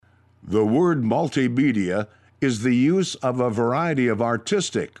The word multimedia is the use of a variety of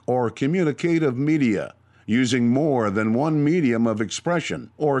artistic or communicative media, using more than one medium of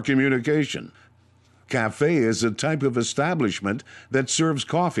expression or communication. Cafe is a type of establishment that serves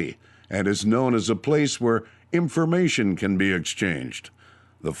coffee and is known as a place where information can be exchanged.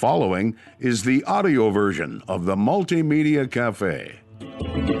 The following is the audio version of the Multimedia Cafe.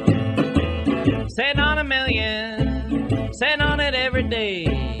 Sitting on a million, sitting on it every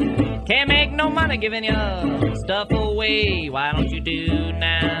day. Can't make no money giving your stuff away. Why don't you do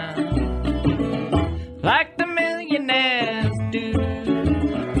now like the millionaires do?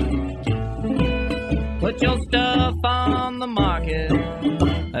 Put your stuff on the market.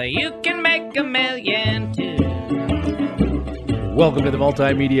 You can make a million too. Welcome to the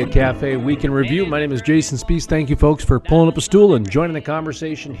Multimedia Cafe Week in Review. My name is Jason Spees. Thank you, folks, for pulling up a stool and joining the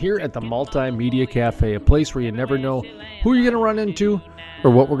conversation here at the Multimedia Cafe, a place where you never know who you're going to run into or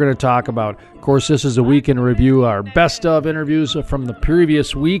what we're going to talk about. Of course, this is a Week in Review, our best of interviews from the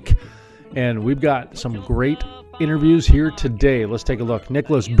previous week, and we've got some great interviews here today. Let's take a look.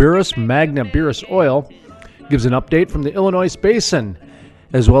 Nicholas Burris, Magna Burris Oil, gives an update from the Illinois Basin,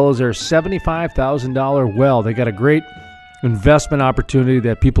 as well as their $75,000 well. They got a great investment opportunity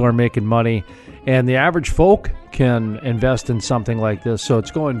that people are making money, and the average folk can invest in something like this. So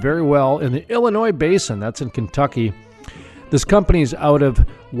it's going very well in the Illinois Basin. That's in Kentucky. This company's out of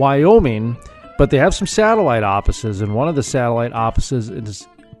Wyoming, but they have some satellite offices, and one of the satellite offices is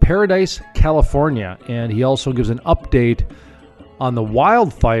Paradise, California. And he also gives an update on the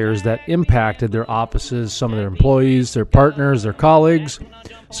wildfires that impacted their offices, some of their employees, their partners, their colleagues.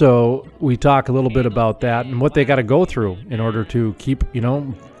 So we talk a little bit about that and what they got to go through in order to keep,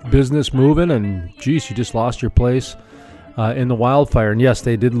 business moving. And geez, you just lost your place in the wildfire. And yes,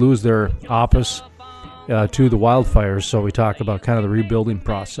 they did lose their office to the wildfires. So we talk about kind of the rebuilding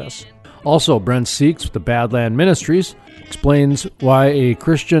process. Also, Brent Seeks with the Badland Ministries explains why a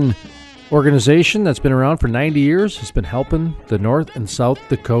Christian organization that's been around for 90 years has been helping the North and South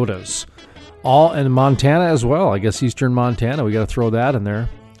Dakotas. All in Montana as well. I guess Eastern Montana. We got to throw that in there.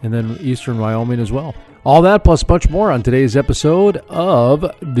 And then Eastern Wyoming as well. All that plus much more on today's episode of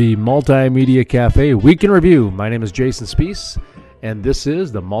the Multimedia Cafe Week in Review. My name is Jason Spees, and this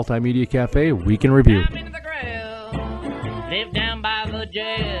is the Multimedia Cafe Week in Review.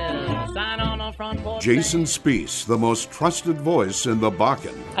 Jason Spees, the most trusted voice in the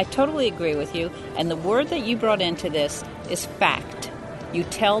Bakken. I totally agree with you, and the word that you brought into this is fact. You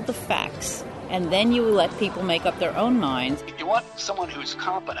tell the facts, and then you let people make up their own minds. You want someone who's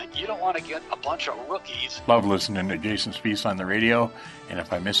competent. You don't want to get a bunch of rookies. Love listening to Jason Spees on the radio, and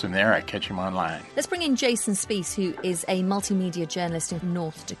if I miss him there, I catch him online. Let's bring in Jason Spees, who is a multimedia journalist in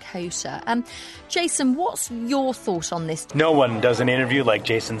North Dakota. Jason, what's your thought on this? No one does an interview like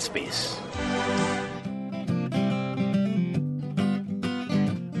Jason Spees.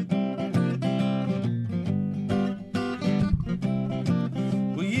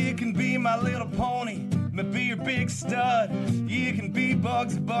 Stud. You can be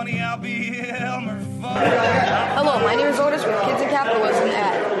Bugs Bunny, I'll be Elmer Fudd. Hello, my name is Otis with Kids and Capitalism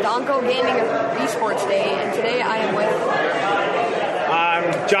at Donko Gaming Esports Day, and today I am with...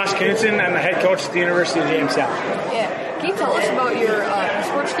 I'm Josh Knudsen. I'm the head coach at the University of Jamestown. Yeah. Can you tell us about your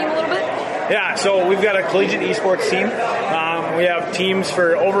esports team a little bit? Yeah, so we've got a collegiate esports team. We have teams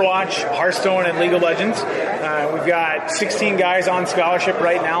for Overwatch, Hearthstone, and League of Legends. We've got 16 guys on scholarship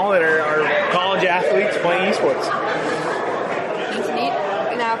right now that are college athletes playing esports. That's neat.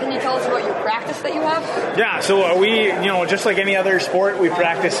 Now, can you tell us about your practice that you have? Yeah, so we, just like any other sport, we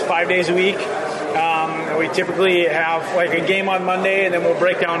practice 5 days a week. We typically have like a game on Monday, and then we'll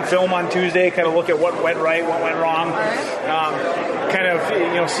break down film on Tuesday, kind of look at what went right, what went wrong,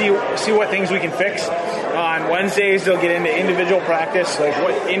 see what things we can fix. On Wednesdays, they'll get into individual practice, like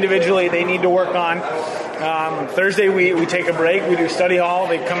what individually they need to work on. Thursday, we take a break. We do study hall.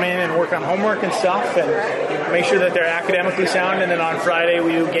 They come in and work on homework and stuff and make sure that they're academically sound. And then on Friday,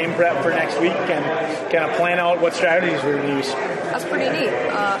 we do game prep for next week and kind of plan out what strategies we're going to use. That's pretty neat.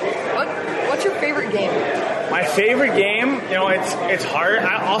 What's your favorite game? My favorite game, it's hard.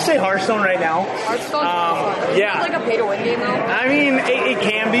 I'll say Hearthstone right now. Hearthstone? Yeah. Is it like a pay-to-win game, though? I mean, it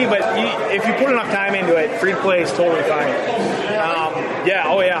can be, but if you put enough time into it, free to play is totally fine. Yeah.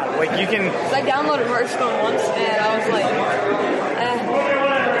 Like you can... I downloaded Hearthstone once, and I was like,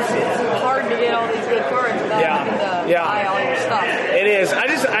 it's hard to get all these good cards without having to buy all your stuff. It is.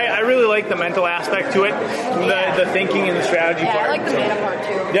 I really like the mental aspect to it, the thinking and the strategy part. I like the mana part,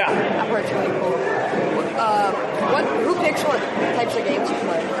 too. Yeah. That part's really cool. Who picks what types of games you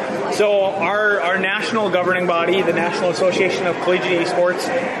play? So our national governing body, the National Association of Collegiate Esports,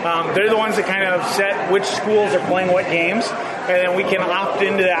 they're the ones that kind of set which schools are playing what games, and then we can opt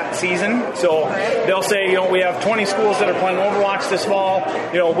into that season. So they'll say, we have 20 schools that are playing Overwatch this fall.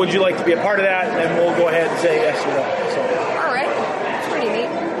 Would you like to be a part of that? And we'll go ahead and say yes or no. So. All right, that's pretty neat.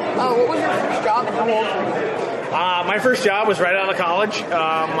 What was your first job and how old were you? My first job was right out of college.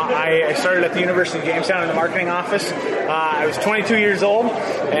 I started at the University of Jamestown in the marketing office. I was 22 years old,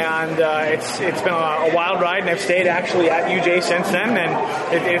 and it's been a wild ride, and I've stayed actually at UJ since then, and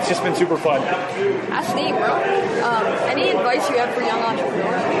it's just been super fun. That's neat, bro. Any advice you have for young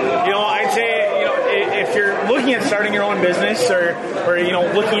entrepreneurs? I'd say, if you're looking at starting your own business or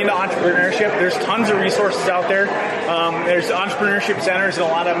looking into entrepreneurship, there's tons of resources out there. There's entrepreneurship centers in a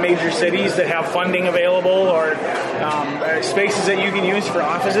lot of major cities that have funding available or spaces that you can use for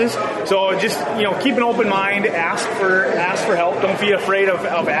offices. So just keep an open mind, ask for help. Don't be afraid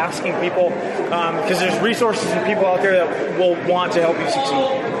of asking people, because there's resources and people out there that will want to help you succeed.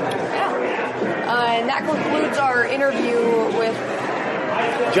 Yeah. And that concludes our interview with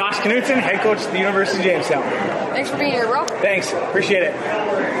Josh Knutson, head coach at the University of Jamestown. Thanks for being here, bro. Thanks. Appreciate it.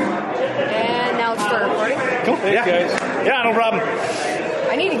 And now let's start recording. Cool. Thanks, guys. Yeah, no problem.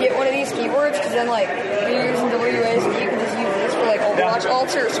 I need to get one of these keyboards because then, when you're using WASD, you can just use this for Overwatch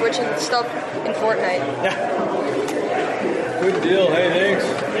ults or switching stuff in Fortnite. Yeah. Good deal. Hey, thanks.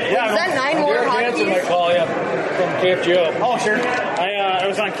 Yeah. Is that 9 more hotkeys? Hanson might call you from KFGO. Oh, sure. I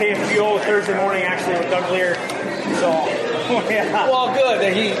was on KFGO Thursday morning actually with Doug Lear. So, yeah. Well, good.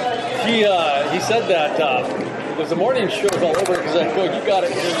 He said that because the morning show's all over it, because I go, you got to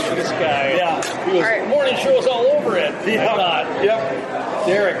interview this guy. Yeah. He was, morning show's all over it. Yeah. I thought,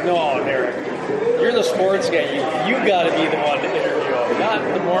 Derek, you're the sports guy. You got to be the one to interview him, not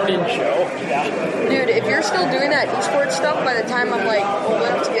the morning show. Yeah. Dude, if you're still doing that esports stuff by the time I'm old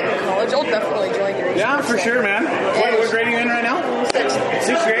enough to get into college, I'll definitely join your esports. Yeah, for sure, man. What grade are you in right now? Sixth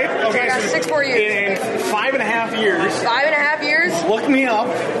grade? Okay, so I got 6 more years. In 5.5 years. 5.5 years? Look me up.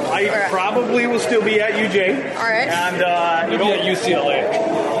 I probably will still be at UJ. All right. And you'll be at UCLA.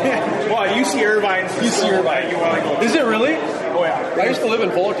 Well, UC Irvine. UC Irvine. Is it really? Oh, yeah. I used to live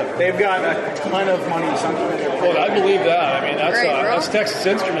in Fullerton. They've got a ton of money sunk in there. Well, I believe that. I mean, that's Texas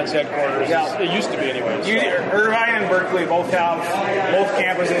Instruments headquarters. Yeah. It used to be anyways. Irvine and Berkeley both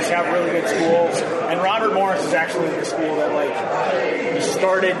campuses have really good schools. And Robert Morris is actually the school that, he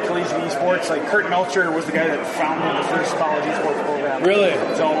started collegiate esports. Kurt Melcher was the guy that founded the first college esports program. Really?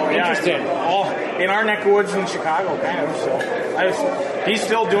 So, interesting. All in our neck of woods in Chicago, kind of. So, he's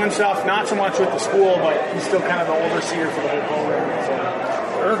still doing stuff, not so much with the school, but he's still kind of the overseer for the whole program. So.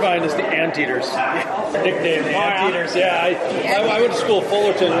 Irvine is the Anteaters. Nickname, the Anteaters. I went to school at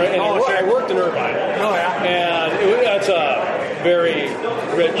Fullerton, right? And I worked in Irvine. Oh, yeah. And that's a very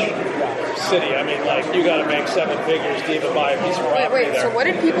rich city. I mean, you got to make 7 figures to even buy a piece of property there. So what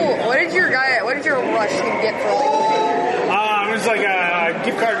did your Overwatch team get for it was a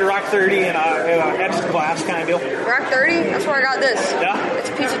gift card to Rock 30 and an etched glass kind of deal. Rock 30? That's where I got this. Yeah? It's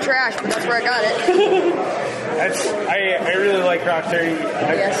a piece of trash, but that's where I got it. I really like Rock 30.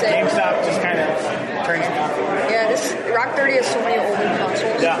 GameStop just kind of turns me on. Yeah, this Rock 30 has so many older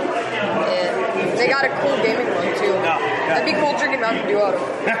consoles. Yeah. And they got a cool gaming one too. That'd be cool drinking Mountain Dew out of.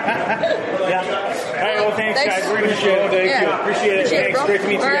 Yeah. All right, well, thanks guys. We're going to show. Thank you. Appreciate it. Thanks. Bro. Great to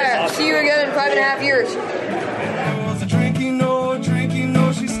meet you guys. Awesome. See you again in 5.5 years.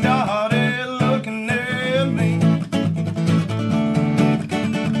 She started looking at me.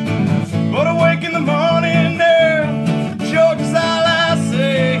 But awake in the morning there, Georgia's all I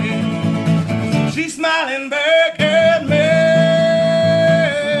see. She's smiling back at me,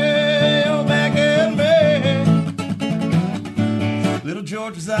 oh, back at me. Little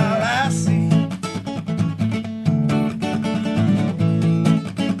Georgia's all I see.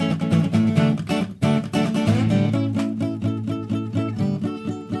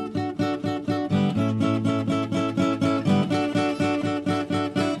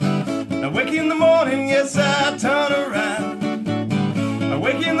 Wake in the morning, yes, I turn around. I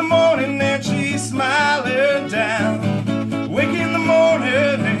wake in the morning and she's smiling down. Wake in the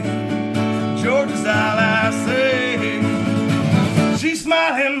morning, Georgia's all I see. She's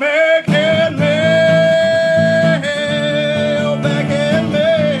smiling back at me, oh, back at me.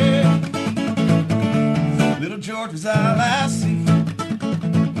 Little Georgia's all I see.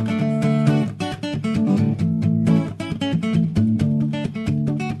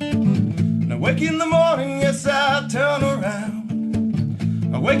 Wake in the morning, yes, I turn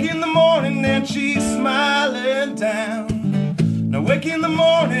around. I wake in the morning and she's smiling down. Now wake in the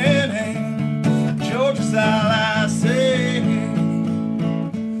morning and Georgia's all I say.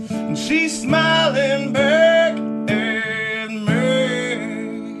 And she's smiling back at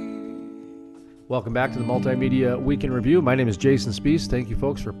me. Welcome back to the Multimedia Week in Review. My name is Jason Spees. Thank you,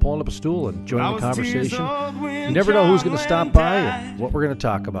 folks, for pulling up a stool and joining the conversation. You never know who's going to stop by and what we're going to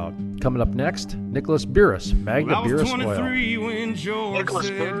talk about. Coming up next, Nicholas Beerus, Magna Beerus Oil. Nicholas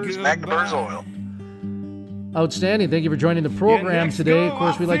Beerus, Magna Beerus Oil. Outstanding. Thank you for joining the program today. Of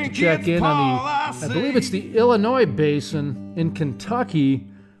course, we like to check in on I believe it's the Illinois Basin in Kentucky,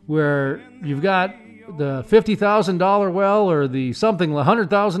 where you've got the $50,000 well or the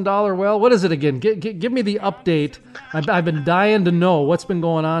 $100,000 well. What is it again? Give me the update. I've been dying to know what's been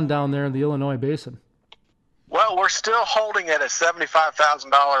going on down there in the Illinois Basin. Well, we're still holding it at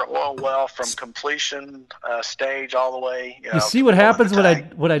 $75,000 oil well from completion stage all the way. You see what happens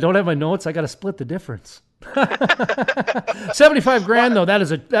when I don't have my notes? I got to split the difference. 75 grand though, that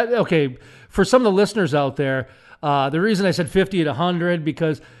is okay. For some of the listeners out there, the reason I said 50 to 100,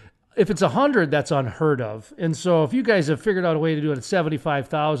 because if it's 100, that's unheard of. And so if you guys have figured out a way to do it at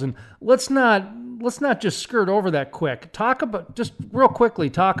 75,000, let's not just skirt over that quick. Just real quickly,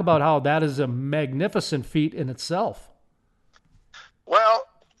 talk about how that is a magnificent feat in itself. Well,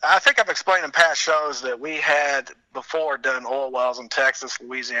 I think I've explained in past shows that we had before done oil wells in Texas,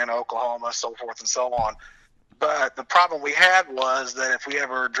 Louisiana, Oklahoma, so forth and so on. But the problem we had was that if we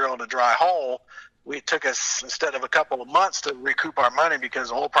ever drilled a dry hole, it took us, instead of a couple of months, to recoup our money,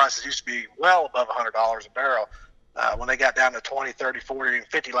 because oil prices used to be well above $100 a barrel. When they got down to 20, 30, 40, and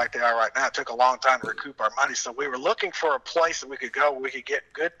 50 like they are right now, it took a long time to recoup our money. So we were looking for a place that we could go where we could get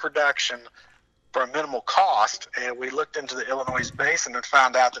good production for a minimal cost, and we looked into the Illinois Basin and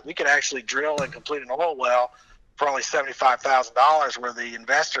found out that we could actually drill and complete an oil well for only $75,000, where the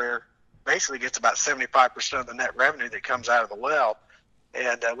investor basically gets about 75% of the net revenue that comes out of the well.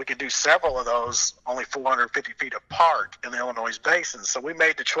 And we could do several of those only 450 feet apart in the Illinois Basin. So we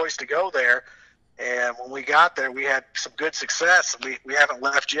made the choice to go there. And when we got there, we had some good success. We haven't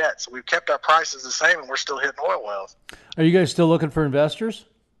left yet. So we've kept our prices the same, and we're still hitting oil wells. Are you guys still looking for investors?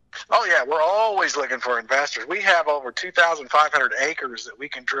 Oh, yeah. We're always looking for investors. We have over 2,500 acres that we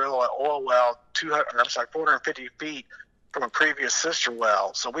can drill an oil well 450 feet from a previous sister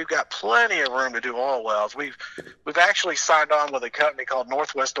well. So we've got plenty of room to do oil wells. We've actually signed on with a company called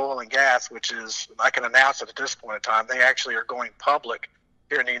Northwest Oil and Gas, which is, I can announce it at this point in time, they actually are going public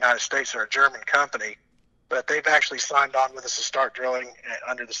here in the United States. They're a German company, but they've actually signed on with us to start drilling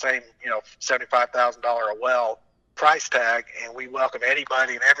under the same, $75,000 a well price tag, and we welcome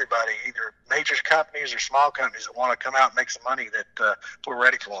anybody and everybody, either major companies or small companies, that want to come out and make some money. That we're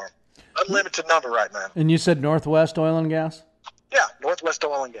ready for them. Unlimited number right now. And you said Northwest Oil and Gas? Yeah, Northwest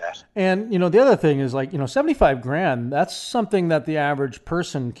Oil and Gas. And, the other thing is, 75 grand, that's something that the average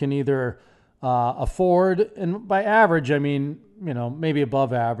person can either afford. And by average, I mean, maybe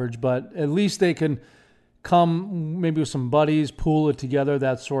above average, but at least they can come maybe with some buddies, pool it together,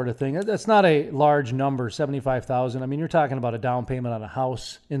 that sort of thing. That's not a large number, 75,000. I mean, you're talking about a down payment on a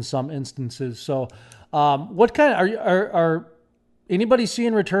house in some instances. So what kind of, are anybody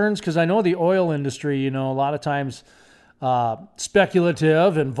seeing returns? Because I know the oil industry, a lot of times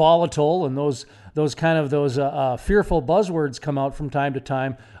speculative and volatile, and those fearful buzzwords come out from time to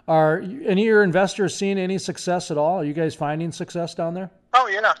time. Are any of your investors seeing any success at all? Are you guys finding success down there? Oh,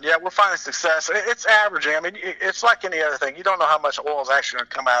 yeah, we're finding success. It's averaging. I mean, it's like any other thing. You don't know how much oil is actually going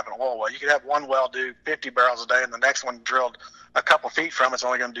to come out of an oil well. You could have one well do 50 barrels a day, and the next one drilled a couple feet from it's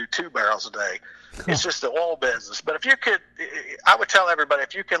only going to do 2 barrels a day. It's just the oil business. But I would tell everybody,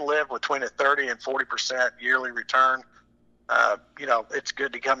 if you can live between a 30 and 40% yearly return, it's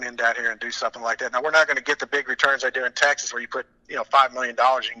good to come in down here and do something like that. Now, we're not going to get the big returns they do in Texas, where you put, $5 million,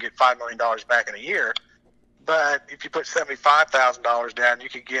 you can get $5 million back in a year. But if you put $75,000 down, you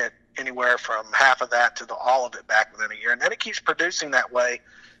could get anywhere from half of that to all of it back within a year. And then it keeps producing that way,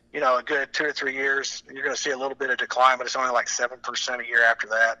 a good 2 or 3 years. You're going to see a little bit of decline, but it's only like 7% a year after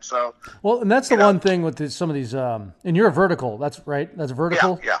that. So, well, and that's the one thing with some of these, and you're vertical, that's right? That's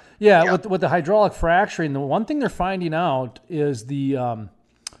vertical? Yeah. With the hydraulic fracturing, the one thing they're finding out is the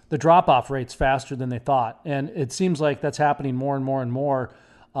drop-off rate's faster than they thought. And it seems like that's happening more and more and more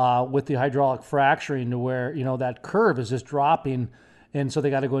with the hydraulic fracturing, to where, that curve is just dropping. And so they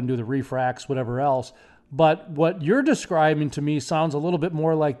got to go and do the refracs, whatever else. But what you're describing to me sounds a little bit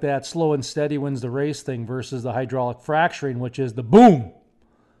more like that slow and steady wins the race thing versus the hydraulic fracturing, which is the boom.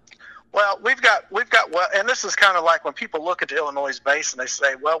 Well, we've got, and this is kind of like when people look at the Illinois Basin, they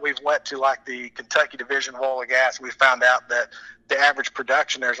say, well, we've went to like the Kentucky Division of Oil and Gas. We found out that the average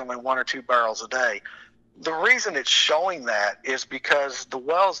production there is only 1 or 2 barrels a day. The reason it's showing that is because the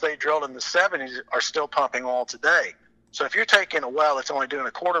wells they drilled in the 70s are still pumping oil today. So if you're taking a well that's only doing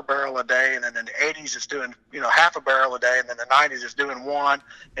a quarter barrel a day, and then in the 80s it's doing, half a barrel a day, and then the 90s it's doing 1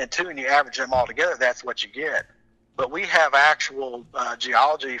 and 2, and you average them all together, that's what you get. But we have actual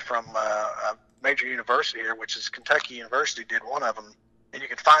geology from a major university here, which is Kentucky University, did one of them, and you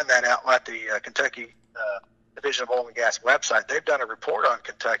can find that out at the Kentucky Division of Oil and Gas website. They've done a report on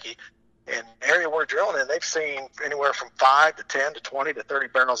Kentucky, and the area we're drilling in, they've seen anywhere from 5 to 10 to 20 to 30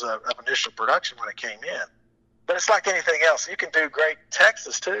 barrels of initial production when it came in. But it's like anything else. You can do great in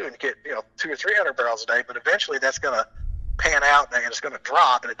Texas too and get 200 or 300 barrels a day, but eventually that's going to pan out and it's going to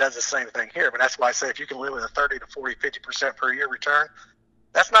drop, and it does the same thing here. But that's why I say if you can live with a 30 to 40, 50% per year return,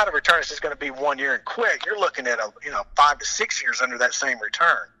 that's not a return that's just going to be 1 year and quit. You're looking at 5 to 6 years under that same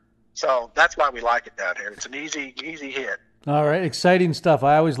return. So that's why we like it down here. It's an easy hit. All right, exciting stuff.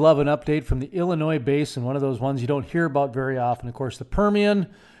 I always love an update from the Illinois Basin, one of those ones you don't hear about very often. Of course, the Permian,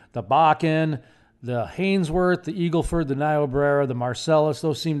 the Bakken, the Haynesworth, the Eagleford, the Niobrara, the Marcellus,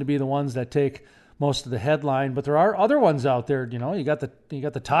 those seem to be the ones that take most of the headline. But there are other ones out there. You got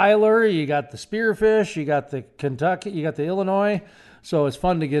the Tyler, you got the Spearfish, you got the Kentucky, you got the Illinois. So it's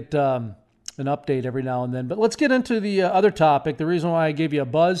fun to get an update every now and then. But let's get into the other topic. The reason why I gave you a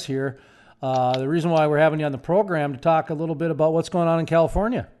buzz here, the reason why we're having you on the program to talk a little bit about what's going on in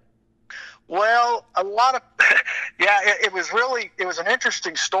California. Well, a lot of, it was an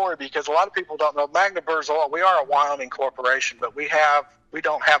interesting story because a lot of people don't know Magna Burrs Oil. We are a Wyoming corporation, but we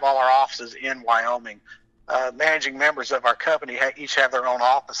don't have all our offices in Wyoming. Managing members of our company each have their own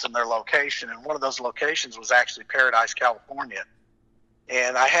office and their location, and one of those locations was actually Paradise, California.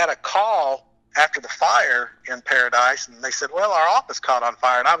 And I had a call after the fire in Paradise, and they said, well, our office caught on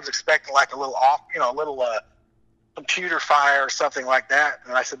fire. And I was expecting like a little computer fire or something like that.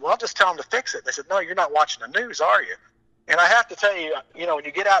 And I said, well, I'll just tell them to fix it. They said, no, you're not watching the news, are you? And I have to tell you, when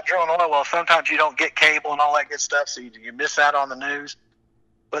you get out drilling oil wells, sometimes you don't get cable and all that good stuff, so you miss out on the news.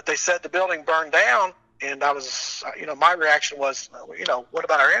 But they said the building burned down, and I was, my reaction was, what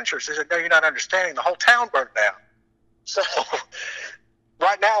about our insurance? They said, no, you're not understanding. The whole town burned down. So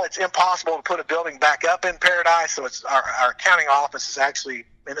right now it's impossible to put a building back up in Paradise. So it's our accounting office is actually,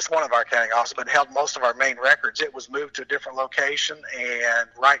 and it's one of our accounting offices, but held most of our main records. It was moved to a different location, and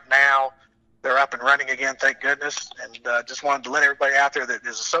right now they're up and running again, thank goodness. And just wanted to let everybody out there that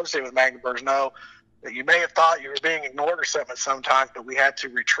is associated with Magna Burrs know that you may have thought you were being ignored or something at some time, but we had to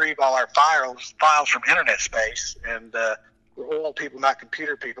retrieve all our files from internet space, and we're oil people, not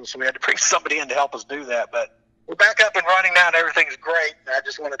computer people, so we had to bring somebody in to help us do that. But we're back up and running now, and everything's great. I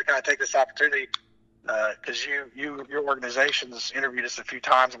just wanted to kind of take this opportunity because your organization's interviewed us a few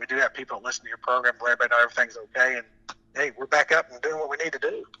times, and we do have people that listen to your program, let everybody know everything's okay. And hey, we're back up and doing what we need to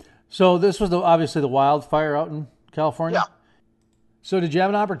do. So this was obviously the wildfire out in California? Yeah. So did you have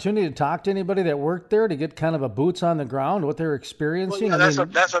an opportunity to talk to anybody that worked there to get kind of a boots on the ground, what they're experiencing? Well, yeah,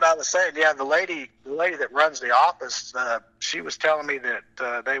 that's what I was saying. Yeah, the lady that runs the office, she was telling me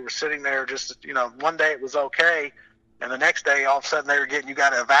that they were sitting there just, one day it was okay, and the next day all of a sudden they were getting, you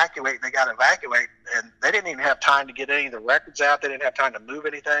got to evacuate, and they got to evacuate, and they didn't even have time to get any of the records out. They didn't have time to move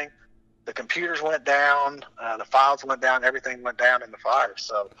anything. The computers went down, the files went down, everything went down in the fire.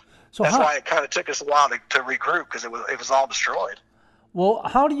 So that's why it kind of took us a while to regroup, because it was all destroyed. Well,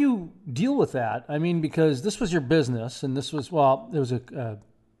 how do you deal with that? I mean, because this was your business, and this was, it was a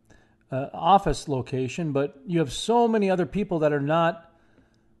office location, but you have so many other people that are not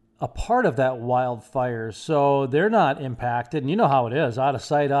a part of that wildfire, so they're not impacted. And you know how it is, out of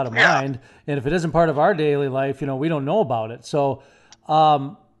sight, out of mind. And if it isn't part of our daily life, we don't know about it. So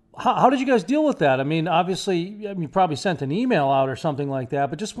how did you guys deal with that? I mean, obviously, you probably sent an email out or something like that,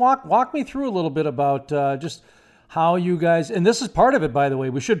 but just walk me through a little bit about just how you guys, and this is part of it, by the way,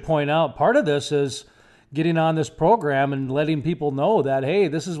 we should point out, part of this is getting on this program and letting people know that, hey,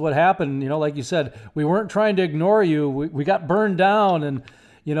 this is what happened. Like you said, we weren't trying to ignore you. We got burned down, and,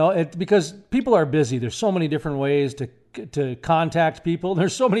 because people are busy. There's so many different ways to contact people.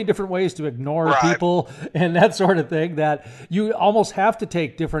 There's so many different ways to ignore people and that sort of thing, that you almost have to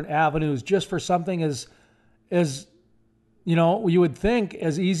take different avenues just for something as you would think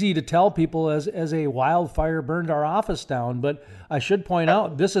as easy to tell people as a wildfire burned our office down. But I should point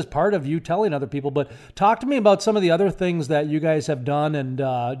out, this is part of you telling other people. But talk to me about some of the other things that you guys have done,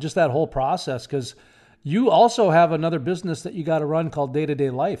 and just that whole process, because you also have another business that you got to run called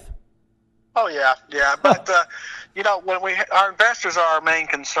Day-to-Day Life. Oh, yeah. But, when our investors are our main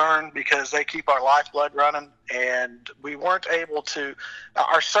concern, because they keep our lifeblood running, and we weren't able to,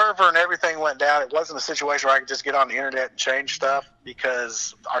 our server and everything went down. It wasn't a situation where I could just get on the internet and change stuff,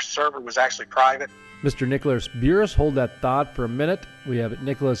 because our server was actually private. Mr. Nicholas Burris, hold that thought for a minute. We have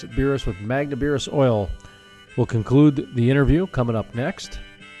Nicholas Burris with Magna Burris Oil We'll conclude the interview coming up next.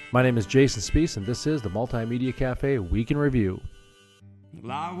 My name is Jason Spees, and this is the Multimedia Cafe Week in Review.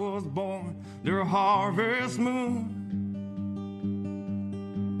 Well, I was born under a harvest moon.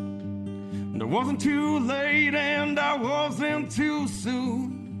 And I wasn't too late and I wasn't too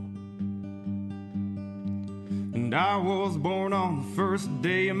soon. And I was born on the first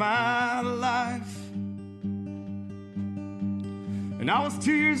day of my life. And I was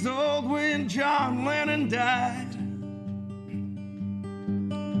 2 years old when John Lennon died.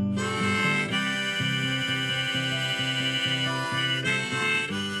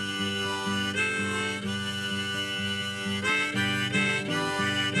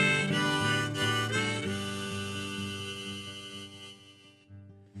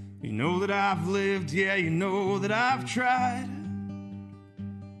 You know that I've lived, yeah, you know that I've tried.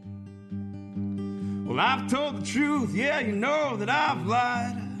 Well, I've told the truth, yeah, you know that I've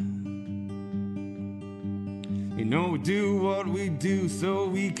lied. You know we do what we do so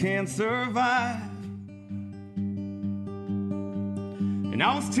we can survive. And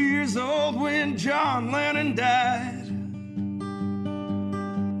I was 2 years old when John Lennon died.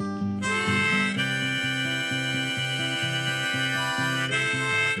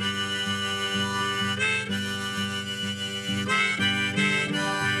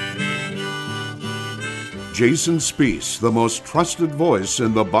 Jason Spees, the most trusted voice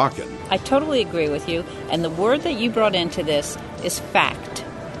in the Bakken. I totally agree with you, and the word that you brought into this is fact.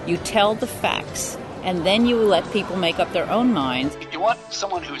 You tell the facts, and then you let people make up their own minds. You want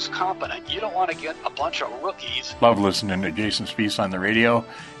someone who's competent. You don't want to get a bunch of rookies. Love listening to Jason Spees on the radio,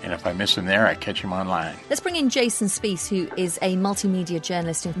 and if I miss him there, I catch him online. Let's bring in Jason Spees, who is a multimedia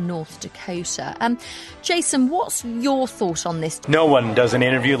journalist in North Dakota. Jason, what's your thought on this? No one does an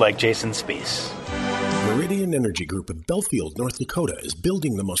interview like Jason Spees. Meridian Energy Group of Belfield, North Dakota is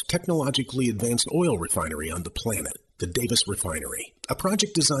building the most technologically advanced oil refinery on the planet, the Davis Refinery, a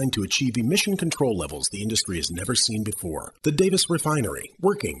project designed to achieve emission control levels the industry has never seen before. The Davis Refinery,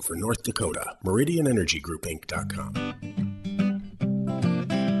 working for North Dakota. MeridianEnergyGroupInc.com.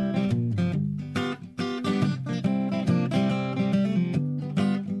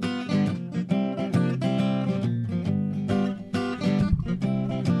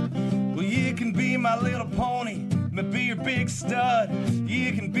 My little pony, me be your big stud.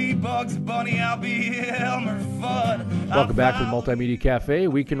 You can be Bugs Bunny, I'll be Elmer Fudd. Welcome back to the Multimedia Cafe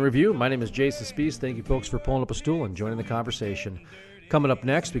Week in Review. My name is Jason Spees. Thank you, folks, for pulling up a stool and joining the conversation. Coming up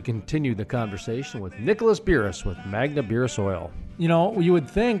next, we continue the conversation with Nicholas Beerus with Magna Beerus Oil. You know, you would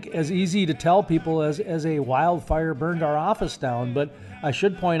think as easy to tell people as a wildfire burned our office down, but I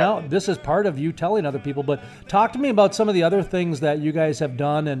should point out this is part of you telling other people. But talk to me about some of the other things that you guys have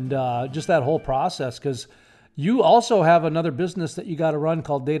done and just that whole process, because you also have another business that you got to run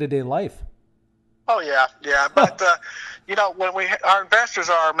called Day-to-Day Life. Oh, yeah. But, you know, when our investors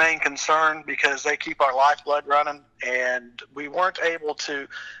are our main concern because they keep our lifeblood running, and we weren't able to,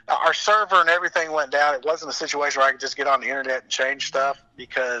 our server and everything went down. It wasn't a situation where I could just get on the internet and change stuff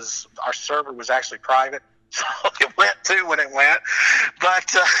because our server was actually private. So it went to when it went.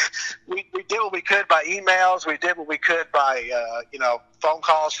 But we did what we could by emails. We did what we could by, phone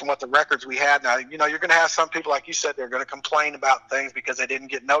calls from what the records we had. Now, you know, you're going to have some people, like you said, they're going to complain about things because they didn't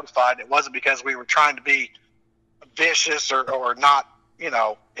get notified. It wasn't because we were trying to be vicious or not,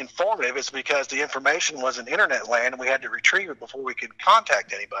 informative. It's because the information was in internet land and we had to retrieve it before we could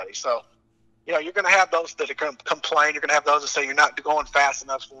contact anybody. So, you know, you're going to have those that are going to complain. You're going to have those that say you're not going fast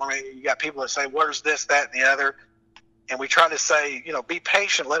enough for me. You got people that say, where's this, that, and the other? And we try to say, be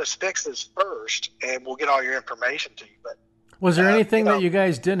patient. Let us fix this first, and we'll get all your information to you. But was there anything that you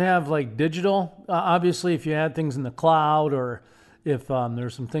guys didn't have, like digital? Obviously, if you had things in the cloud or if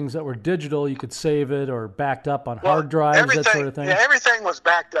there's some things that were digital, you could save it or backed up on hard drives, that sort of thing. Yeah, everything was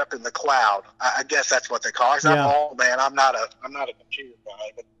backed up in the cloud. I guess that's what they call it. I'm old, man. I'm not a computer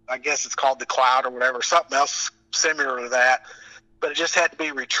guy, but I guess it's called the cloud or whatever, something else similar to that. But it just had to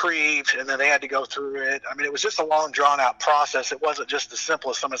be retrieved, and then they had to go through it. I mean, it was just a long, drawn-out process. It wasn't just as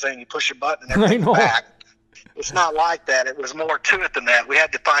simple as someone saying you push a button and everything's back. It's not like that. It was more to it than that. We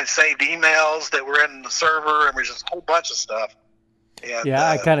had to find saved emails that were in the server, and there's just a whole bunch of stuff. And,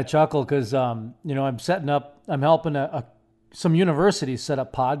 I kind of chuckle because, I'm helping some universities set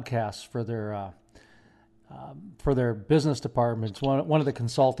up podcasts for their business departments. One of the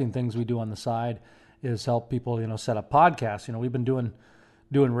consulting things we do on the side is help people, set up podcasts. We've been doing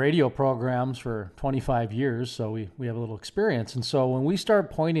radio programs for 25 years, so we have a little experience. And so when we start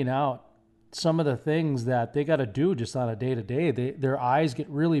pointing out some of the things that they got to do just on a day-to-day, their eyes get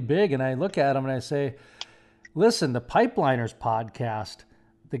really big. And I look at them and I say, listen, the Pipeliners podcast,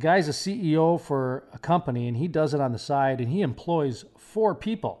 the guy's a CEO for a company, and he does it on the side, and he employs 4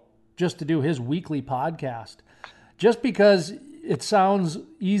 people just to do his weekly podcast. Just because it sounds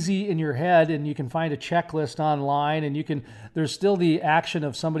easy in your head and you can find a checklist online and there's still the action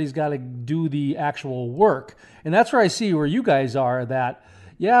of somebody's got to do the actual work. And that's where I see where you guys are, that,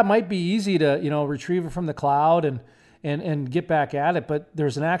 yeah, it might be easy to, retrieve it from the cloud and get back at it, but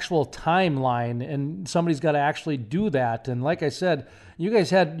there's an actual timeline and somebody's got to actually do that. And like I said, you guys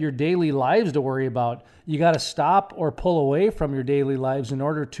had your daily lives to worry about. You got to stop or pull away from your daily lives in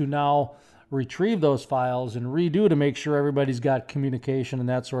order to now retrieve those files and redo to make sure everybody's got communication and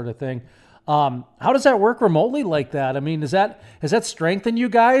that sort of thing. How does that work remotely like that? I mean, has that strengthened you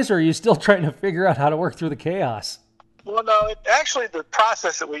guys, or are you still trying to figure out how to work through the chaos? Well, no, actually the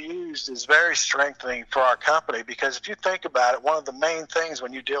process that we used is very strengthening for our company, because if you think about it, one of the main things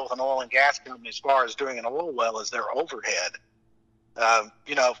when you deal with an oil and gas company as far as doing an oil well is their overhead.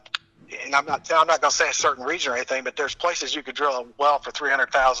 And I'm not going to say a certain region or anything, but there's places you could drill a well for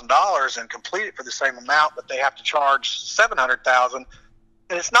 $300,000 and complete it for the same amount, but they have to charge $700,000. And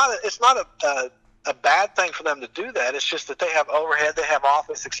it's not a bad thing for them to do that. It's just that they have overhead, they have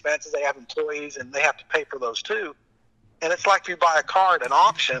office expenses, they have employees, and they have to pay for those too. And it's like if you buy a car at an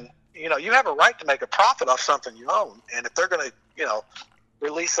auction, you have a right to make a profit off something you own. And if they're going to,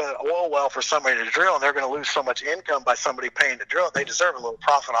 release an oil well for somebody to drill and they're going to lose so much income by somebody paying to drill it, they deserve a little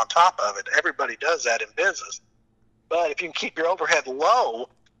profit on top of it. Everybody does that in business. But if you can keep your overhead low,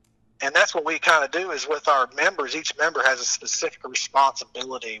 and that's what we kind of do is with our members, each member has a specific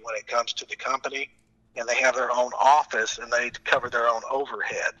responsibility when it comes to the company, and they have their own office and they cover their own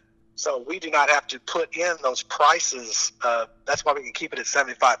overhead. So we do not have to put in those prices. That's why we can keep it at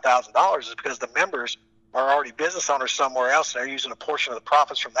 $75,000, is because the members are already business owners somewhere else, and they're using a portion of the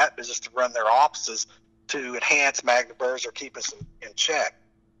profits from that business to run their offices to enhance Magna-Burrs or keep us in check.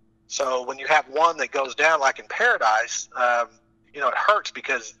 So when you have one that goes down, like in Paradise, it hurts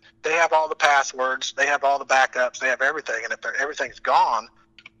because they have all the passwords, they have all the backups, they have everything, and if everything's gone,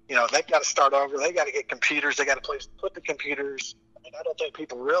 they've got to start over. They got to get computers. They got a place to put the computers. I mean, I don't think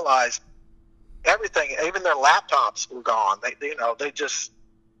people realize everything. Even their laptops were gone.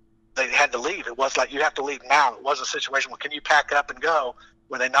 They had to leave. It was like, you have to leave now. It wasn't a situation where, can you pack up and go?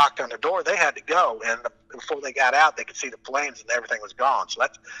 When they knocked on their door, they had to go. And before they got out, they could see the flames and everything was gone. So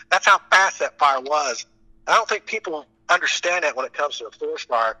that's how fast that fire was. I don't think people understand that when it comes to a forest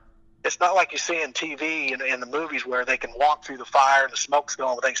fire. It's not like you see in TV and in the movies where they can walk through the fire and the smoke's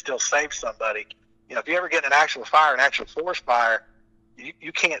going, but they can still save somebody. If you ever get in an actual fire, an actual forest fire,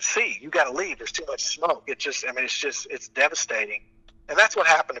 you can't see. You got to leave. There's too much smoke. It's devastating. And that's what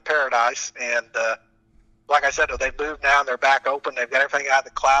happened to Paradise. And like I said, they've moved now and they're back open. They've got everything out of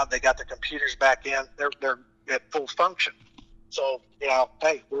the cloud. They got their computers back in. They're at full function. So,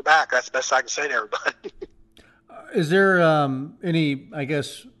 hey, we're back. That's the best I can say to everybody. Is there any, I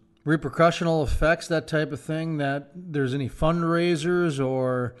guess, repercussional effects, that type of thing, that there's any fundraisers,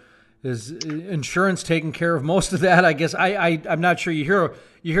 or is insurance taking care of most of that? I guess I'm not sure. You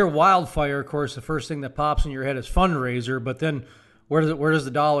hear wildfire, of course, the first thing that pops in your head is fundraiser, but then where does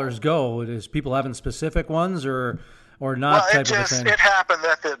the dollars go? Is people having specific ones or not? Well, it happened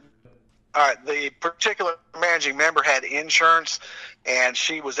that the particular managing member had insurance, and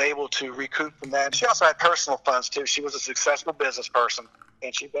she was able to recoup from that. She also had personal funds too. She was a successful business person,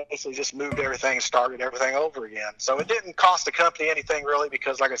 and she basically just moved everything and started everything over again. So it didn't cost the company anything really,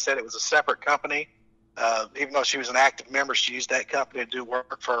 because like I said, it was a separate company. Even though she was an active member, she used that company to do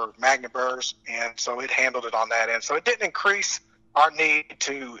work for Magna-Burrs, and so it handled it on that end. So it didn't increase our need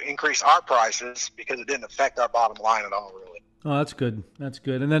to increase our prices, because it didn't affect our bottom line at all, really. Oh, that's good. That's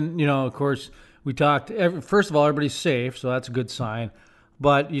good. And then, of course, we talked, first of all, everybody's safe, so that's a good sign.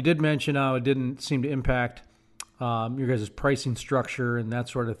 But you did mention how it didn't seem to impact your guys' pricing structure and that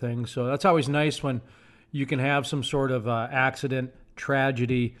sort of thing. So that's always nice when you can have some sort of accident,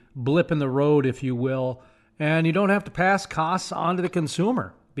 tragedy, blip in the road, if you will, and you don't have to pass costs on to the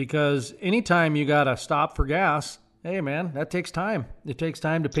consumer, because anytime you got to stop for gas, hey, man, that takes time. It takes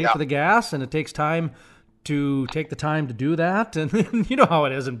time to pay for the gas, and it takes time to take the time to do that. And you know how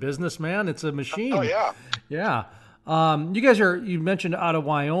it is in business, man. It's a machine. Oh, yeah. Yeah. You guys you mentioned out of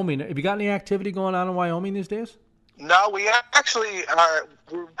Wyoming. Have you got any activity going on in Wyoming these days? No, we actually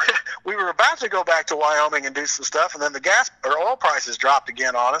we were about to go back to Wyoming and do some stuff, and then the gas or oil prices dropped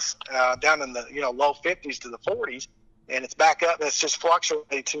again on us, down in the low 50s to the 40s, and it's back up, and it's just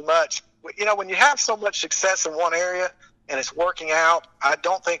fluctuating too much. When you have so much success in one area and it's working out, I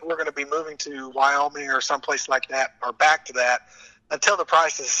don't think we're going to be moving to Wyoming or someplace like that, or back to that, until the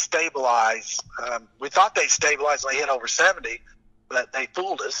prices stabilize. We thought they'd stabilize when they hit over 70. but they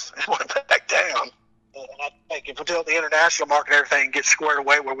fooled us and went back down. And I think if until the international market and everything gets squared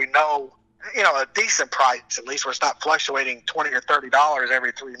away where we know, a decent price, at least where it's not fluctuating $20 or $30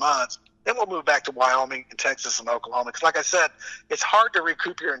 every 3 months, then we'll move back to Wyoming and Texas and Oklahoma. Because like I said, it's hard to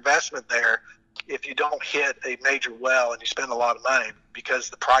recoup your investment there if you don't hit a major well and you spend a lot of money because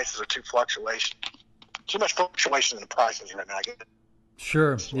the prices are too much fluctuation in the prices right now. I get it.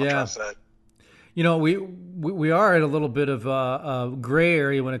 Sure. Yeah. We are at a little bit of a gray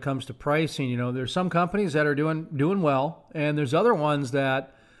area when it comes to pricing. There's some companies that are doing well, and there's other ones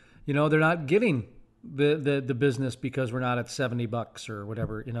that, they're not getting the business because we're not at $70 or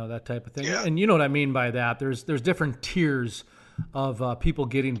whatever, that type of thing. Yeah. And you know what I mean by that. There's different tiers of people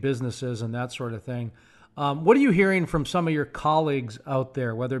getting businesses and that sort of thing. What are you hearing from some of your colleagues out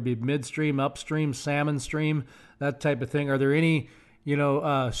there, whether it be midstream, upstream, salmon stream, that type of thing? Are there any,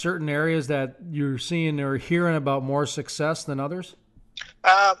 certain areas that you're seeing or hearing about more success than others?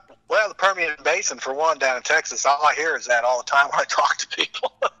 Well, the Permian Basin, for one, down in Texas, all I hear is that all the time when I talk to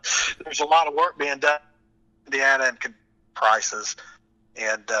people. There's a lot of work being done in Indiana and prices.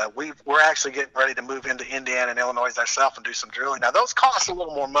 And we're actually getting ready to move into Indiana and Illinois ourselves and do some drilling. Now, those cost a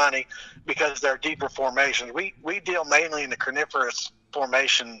little more money because they're deeper formations. We deal mainly in the coniferous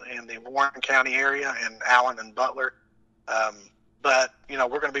formation in the Warren County area in Allen and Butler. But,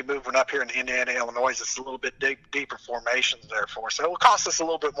 we're going to be moving up here in Indiana, Illinois. It's a little bit deeper formations there for us. So it will cost us a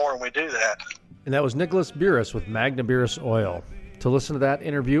little bit more when we do that. And that was Nicholas Beerus with Magna Beerus Oil. To listen to that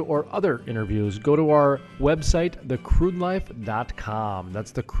interview or other interviews, go to our website, thecrudelife.com.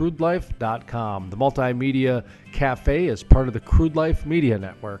 That's thecrudelife.com. The Multimedia Cafe is part of the Crude Life Media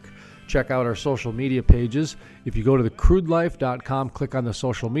Network. Check out our social media pages. If you go to thecrudelife.com, click on the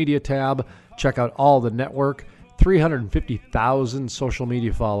social media tab, check out all the network. 350,000 social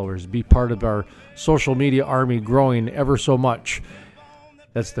media followers. Be part of our social media army growing ever so much.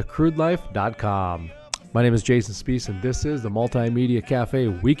 That's thecrudelife.com. My name is Jason Spees, and this is the Multimedia Cafe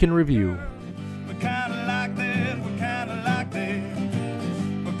Week in Review. We're kind of like that, we're kind of like that.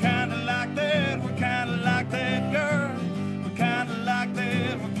 We're kind of like that, we're kind of like that, girl. We're kind of like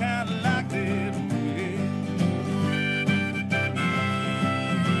that, we're kind of like that,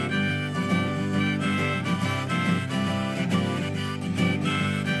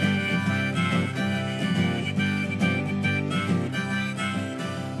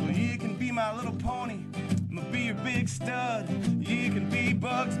 Well, you can be my little pony, be your big stud. You can be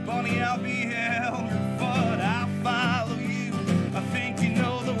Bugs Bunny, I'll be Elmer Fudd. I'll follow you. I think you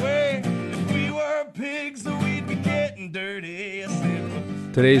know the way. If we were pigs, we'd be getting dirty.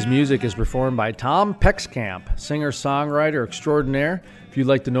 Today's music is performed by Tom Pexkamp, singer-songwriter extraordinaire. If you'd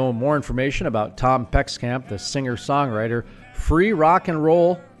like to know more information about Tom Pexkamp, the singer-songwriter,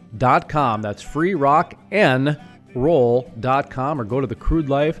 freerockandroll.com. That's freerocknroll.com, or go to the Crude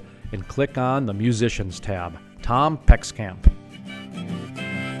Life and click on the Musicians tab. Tom Pexkamp.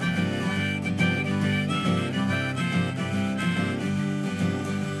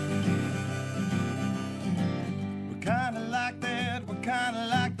 We're kind of like that, we're kind of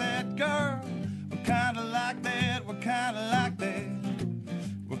like that, girl. We're kind of like that, we're kind of like that.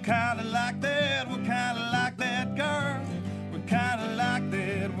 We're kind of like that, we're kind of like that, girl. We're kind of like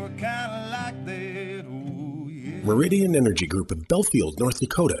that, we're kind of like that. Ooh, yeah. Meridian Energy Group of Belfield, North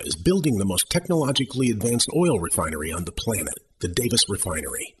Dakota is building the most technologically advanced oil refinery on the planet, the Davis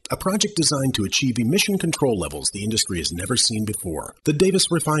Refinery, a project designed to achieve emission control levels the industry has never seen before. The Davis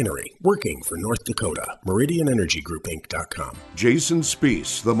Refinery, working for North Dakota. MeridianEnergyGroupInc.com. Jason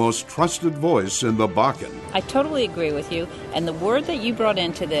Spees, the most trusted voice in the Bakken. I totally agree with you, and the word that you brought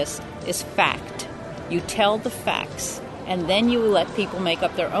into this is fact. You tell the facts, and then you let people make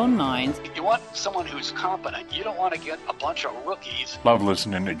up their own minds. You want someone who's competent. You don't want to get a bunch of rookies. Love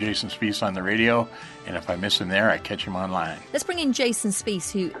listening to Jason Spees on the radio, and if I miss him there, I catch him online. Let's bring in Jason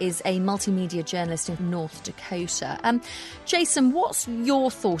Spees, who is a multimedia journalist in North Dakota. Jason, what's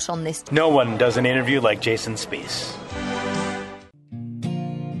your thought on this? No one does an interview like Jason Spees.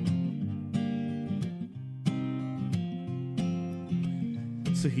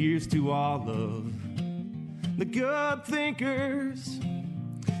 So here's to all of the good thinkers,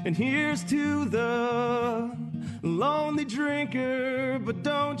 and here's to the lonely drinker. But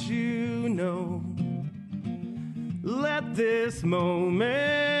don't you know, let this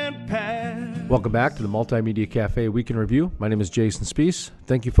moment pass. Welcome back to the Multimedia Cafe Week in Review. My name is Jason Spees.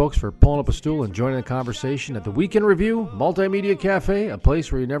 Thank you, folks, for pulling up a stool and joining the conversation at the Week in Review Multimedia Cafe, a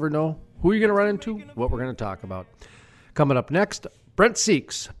place where you never know who you're going to run into, what we're going to talk about. Coming up next, Brent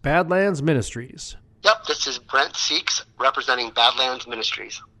Seeks, Badlands Ministries. Yep, this is Brent Seeks representing Badlands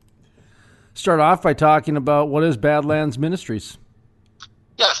Ministries. Start off by talking about what is Badlands Ministries.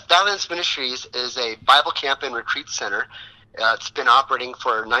 Yes, Badlands Ministries is a Bible camp and retreat center. It's been operating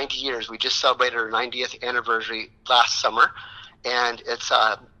for 90 years. We just celebrated our 90th anniversary last summer, and it's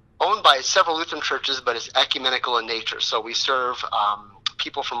owned by several Lutheran churches, but it's ecumenical in nature. So we serve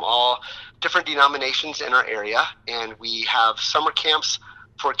people from all different denominations in our area, and we have summer camps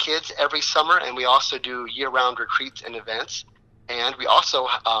for kids every summer, and we also do year-round retreats and events. And we also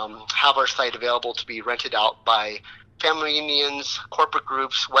have our site available to be rented out by family reunions, corporate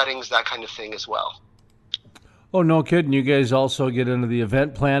groups, weddings, that kind of thing as well. Oh, no kidding. You guys also get into the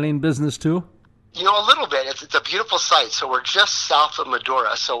event planning business too? You know, a little bit. It's a beautiful site. So we're just south of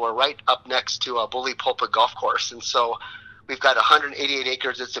Medora, so we're right up next to a Bully Pulpit golf course. And so we've got 188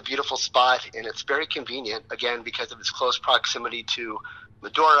 acres. It's a beautiful spot, and it's very convenient, again, because of its close proximity to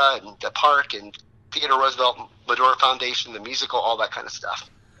Medora and the park and Theodore Roosevelt Medora Foundation, the musical, all that kind of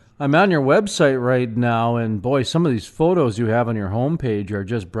stuff. I'm on your website right now, and boy, some of these photos you have on your homepage are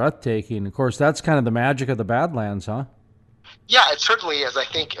just breathtaking. Of course, that's kind of the magic of the Badlands, huh? Yeah, it certainly is. I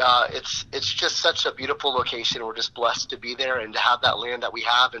think it's just such a beautiful location. We're just blessed to be there and to have that land that we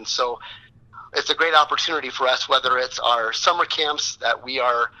have. And so it's a great opportunity for us, whether it's our summer camps that we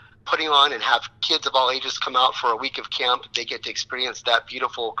are putting on and have kids of all ages come out for a week of camp. They get to experience that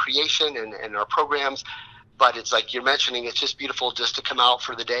beautiful creation and our programs. But it's like you're mentioning, it's just beautiful just to come out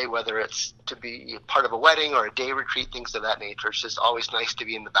for the day, whether it's to be part of a wedding or a day retreat, things of that nature. It's just always nice to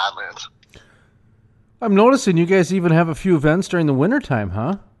be in the Badlands. I'm noticing you guys even have a few events during the wintertime,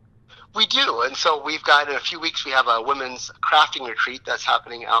 huh? We do. And so we've got, in a few weeks, we have a women's crafting retreat that's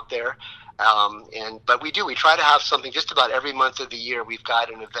happening out there. But we try to have something just about every month of the year. We've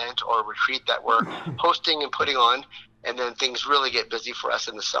got an event or a retreat that we're hosting and putting on. And then things really get busy for us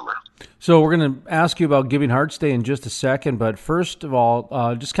in the summer. So we're going to ask you about Giving Hearts Day in just a second. But first of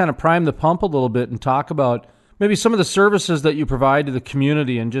all, just kind of prime the pump a little bit and talk about maybe some of the services that you provide to the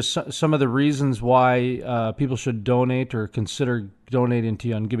community and just some of the reasons why people should donate or consider donating to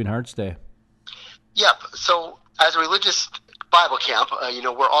you on Giving Hearts Day. Yep. So as a religious Bible camp,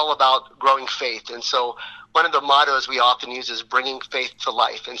 we're all about growing faith. And so one of the mottos we often use is bringing faith to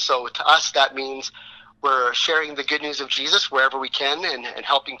life. And so to us, that means we're sharing the good news of Jesus wherever we can and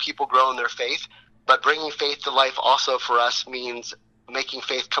helping people grow in their faith. But bringing faith to life also for us means making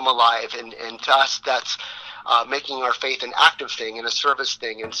faith come alive. And to us, that's making our faith an active thing and a service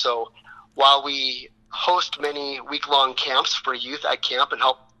thing. And so while we host many week-long camps for youth at camp and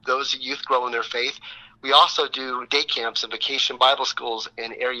help those youth grow in their faith, we also do day camps and vacation Bible schools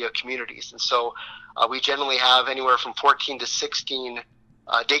in area communities. And so we generally have anywhere from 14 to 16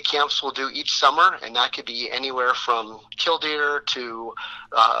 day camps we'll do each summer, and that could be anywhere from Killdeer to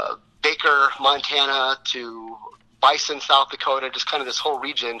Baker, Montana, to Bison, South Dakota, just kind of this whole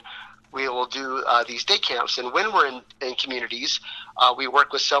region. We will do these day camps. And when we're in communities, we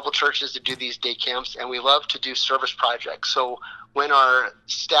work with several churches to do these day camps, and we love to do service projects. So when our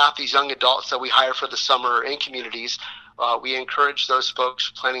staff, these young adults that we hire for the summer are in communities, we encourage those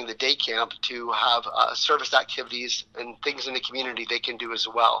folks planning the day camp to have service activities and things in the community they can do as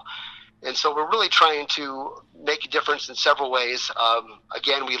well. And so we're really trying to make a difference in several ways.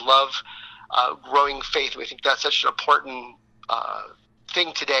 Again, we love growing faith. We think that's such an important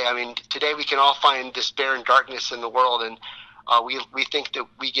thing today. I mean, today we can all find despair and darkness in the world, and we think that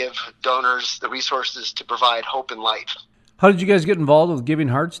we give donors the resources to provide hope and light. How did you guys get involved with Giving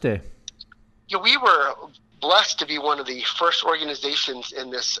Hearts Day? We were blessed to be one of the first organizations in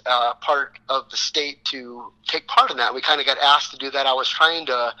this part of the state to take part in that. We kind of got asked to do that. I was trying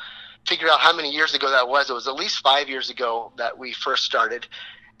to figure out how many years ago that was. It was at least 5 years ago that we first started,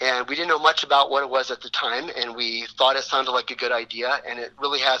 and we didn't know much about what it was at the time, and we thought it sounded like a good idea, and it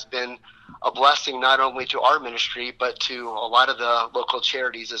really has been a blessing not only to our ministry but to a lot of the local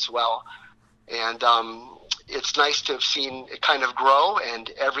charities as well. And it's nice to have seen it kind of grow, and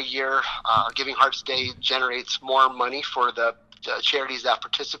every year Giving Hearts Day generates more money for the charities that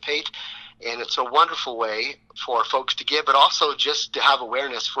participate, and it's a wonderful way for folks to give, but also just to have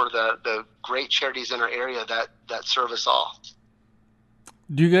awareness for the great charities in our area that serve us all.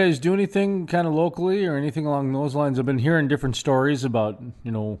 Do you guys do anything kind of locally or anything along those lines? I've been hearing different stories about,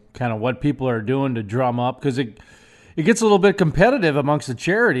 kind of what people are doing to drum up, because it gets a little bit competitive amongst the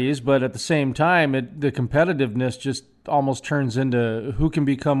charities, but at the same time, the competitiveness just almost turns into who can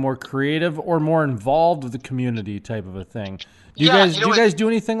become more creative or more involved with the community type of a thing. Do you guys do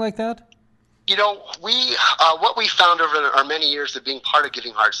anything like that? We what we found over our many years of being part of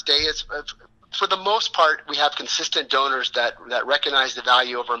Giving Hearts Day is, for the most part, we have consistent donors that recognize the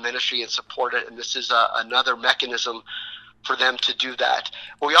value of our ministry and support it, and this is another mechanism for them to do that.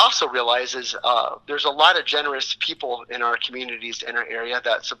 What we also realize is there's a lot of generous people in our communities, in our area,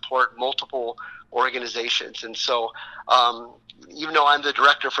 that support multiple organizations. And so even though I'm the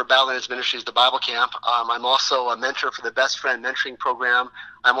director for Badlands Ministries, the Bible Camp, I'm also a mentor for the Best Friend Mentoring Program.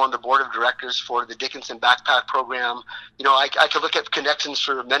 I'm on the board of directors for the Dickinson Backpack Program. You know, I could look at connections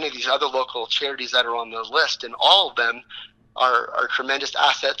for many of these other local charities that are on the list, and all of them are tremendous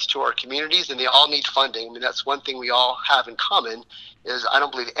assets to our communities, and they all need funding. I mean, that's one thing we all have in common, is I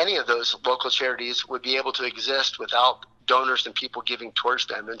don't believe any of those local charities would be able to exist without donors and people giving towards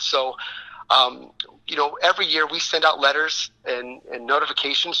them. And so, you know, every year we send out letters and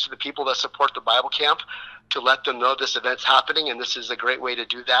notifications to the people that support the Bible Camp to let them know this event's happening, and this is a great way to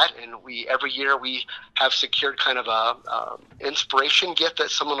do that. And every year we have secured kind of a inspiration gift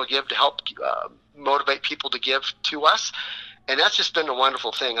that someone will give to help motivate people to give to us, and that's just been a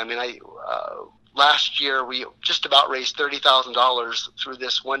wonderful thing. I mean, last year we just about raised $30,000 through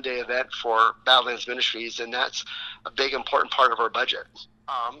this one-day event for Badlands Ministries, and that's a big, important part of our budget.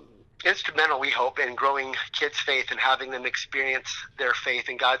 Instrumental, we hope, in growing kids' faith and having them experience their faith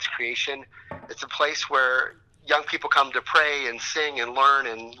in God's creation. It's a place where young people come to pray and sing and learn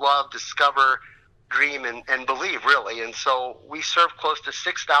and love, discover, dream, and believe, really. And so we serve close to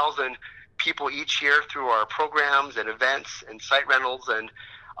 6,000 people each year through our programs and events and site rentals. And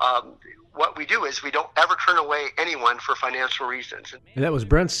what we do is we don't ever turn away anyone for financial reasons. And that was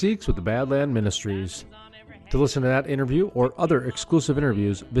Brent Seeks with the Badland Ministries. To listen to that interview or other exclusive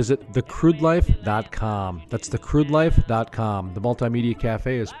interviews, visit thecrudelife.com. That's thecrudelife.com. The Multimedia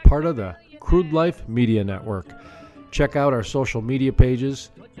Cafe is part of the Crude Life Media Network. Check out our social media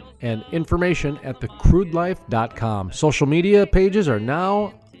pages and information at thecrudelife.com. Social media pages are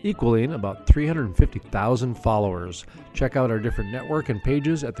now equaling about 350,000 followers. Check out our different network and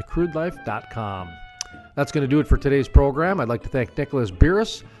pages at thecrudelife.com. That's going to do it for today's program. I'd like to thank Nicholas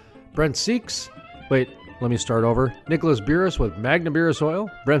Beerus, Brent Seeks. Let me start over. Nicholas Beerus with Magna Beerus Oil.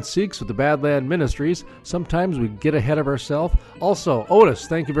 Brent Seeks with the Badland Ministries. Sometimes we get ahead of ourselves. Also, Otis,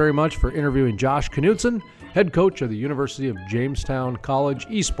 thank you very much for interviewing Josh Knutson, head coach of the University of Jamestown College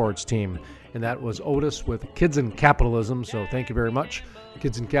esports team. And that was Otis with Kids in Capitalism, so thank you very much.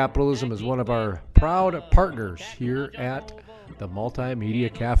 Kids in Capitalism is one of our proud partners here at the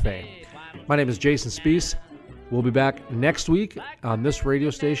Multimedia Cafe. My name is Jason Spees. We'll be back next week on this radio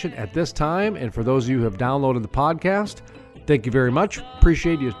station at this time. And for those of you who have downloaded the podcast, thank you very much.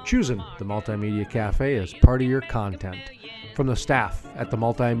 Appreciate you choosing the Multimedia Cafe as part of your content. From the staff at the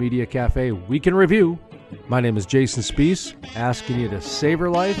Multimedia Cafe Week in Review, my name is Jason Spees, asking you to savor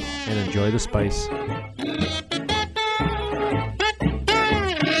life and enjoy the spice.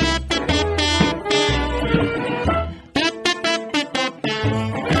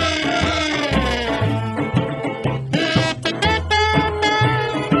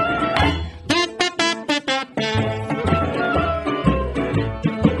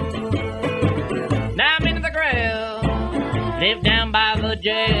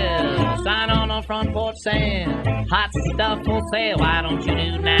 Jail, sign on the front porch saying hot stuff for sale, why don't you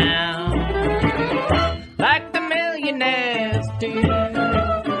do now like the millionaires do?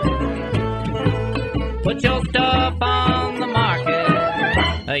 Put your stuff on the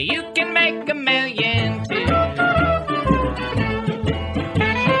market, you can make $1 million too.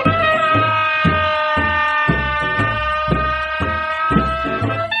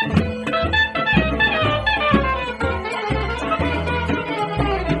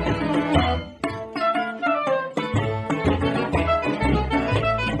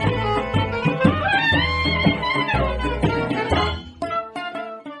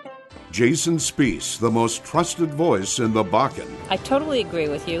 Jason Spees, the most trusted voice in the Bakken. I totally agree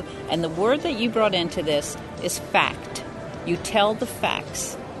with you. And the word that you brought into this is fact. You tell the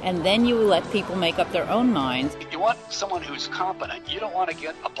facts, and then you let people make up their own minds. You want someone who's competent. You don't want to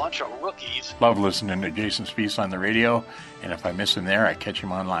get a bunch of rookies. Love listening to Jason Spees on the radio, and if I miss him there, I catch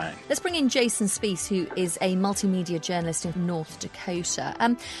him online. Let's bring in Jason Spees, who is a multimedia journalist in North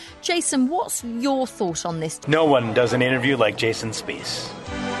Dakota. Jason, what's your thought on this? No one does an interview like Jason Spees.